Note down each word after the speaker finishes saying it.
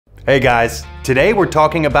Hey guys, today we're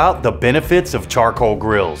talking about the benefits of charcoal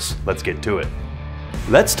grills. Let's get to it.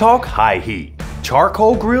 Let's talk high heat.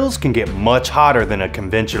 Charcoal grills can get much hotter than a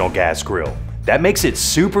conventional gas grill. That makes it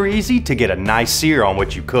super easy to get a nice sear on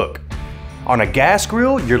what you cook. On a gas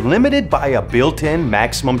grill, you're limited by a built-in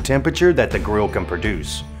maximum temperature that the grill can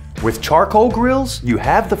produce. With charcoal grills, you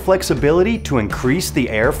have the flexibility to increase the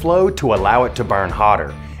airflow to allow it to burn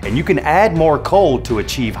hotter, and you can add more coal to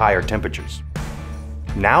achieve higher temperatures.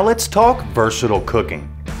 Now let's talk versatile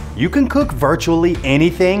cooking. You can cook virtually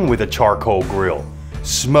anything with a charcoal grill.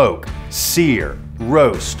 Smoke, sear,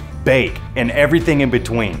 roast, bake, and everything in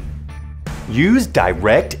between. Use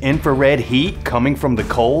direct infrared heat coming from the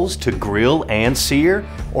coals to grill and sear,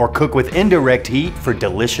 or cook with indirect heat for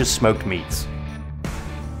delicious smoked meats.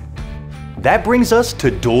 That brings us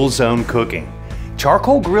to dual zone cooking.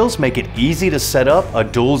 Charcoal grills make it easy to set up a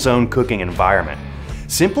dual zone cooking environment.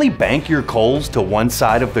 Simply bank your coals to one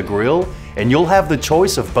side of the grill and you'll have the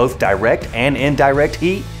choice of both direct and indirect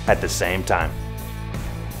heat at the same time.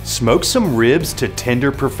 Smoke some ribs to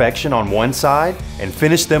tender perfection on one side and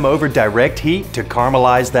finish them over direct heat to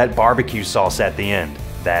caramelize that barbecue sauce at the end.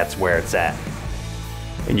 That's where it's at.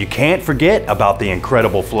 And you can't forget about the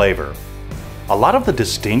incredible flavor. A lot of the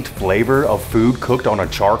distinct flavor of food cooked on a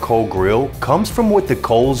charcoal grill comes from what the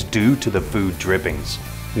coals do to the food drippings.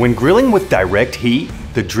 When grilling with direct heat,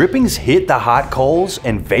 the drippings hit the hot coals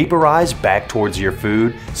and vaporize back towards your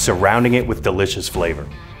food, surrounding it with delicious flavor.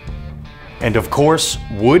 And of course,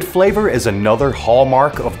 wood flavor is another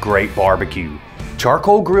hallmark of great barbecue.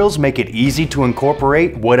 Charcoal grills make it easy to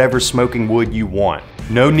incorporate whatever smoking wood you want.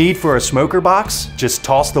 No need for a smoker box, just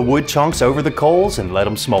toss the wood chunks over the coals and let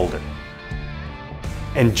them smolder.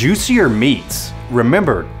 And juicier meats.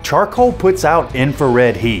 Remember, charcoal puts out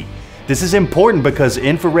infrared heat. This is important because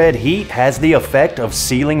infrared heat has the effect of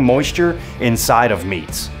sealing moisture inside of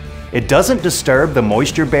meats. It doesn't disturb the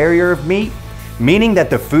moisture barrier of meat, meaning that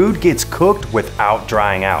the food gets cooked without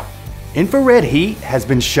drying out. Infrared heat has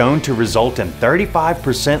been shown to result in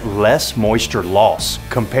 35% less moisture loss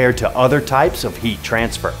compared to other types of heat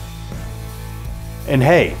transfer. And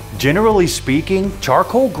hey, generally speaking,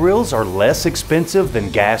 charcoal grills are less expensive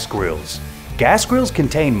than gas grills. Gas grills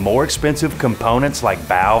contain more expensive components like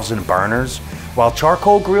valves and burners, while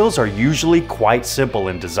charcoal grills are usually quite simple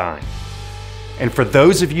in design. And for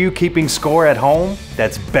those of you keeping score at home,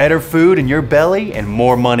 that's better food in your belly and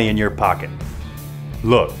more money in your pocket.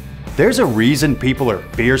 Look, there's a reason people are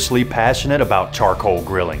fiercely passionate about charcoal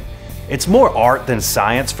grilling. It's more art than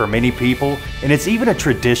science for many people, and it's even a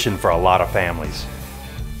tradition for a lot of families.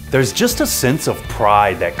 There's just a sense of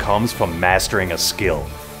pride that comes from mastering a skill,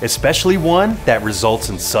 especially one that results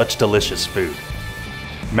in such delicious food.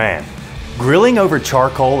 Man, grilling over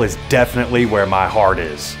charcoal is definitely where my heart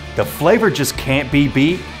is. The flavor just can't be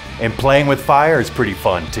beat, and playing with fire is pretty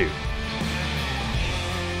fun too.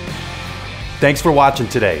 Thanks for watching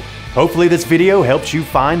today. Hopefully this video helps you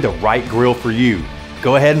find the right grill for you.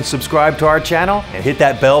 Go ahead and subscribe to our channel and hit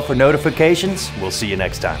that bell for notifications. We'll see you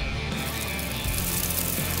next time.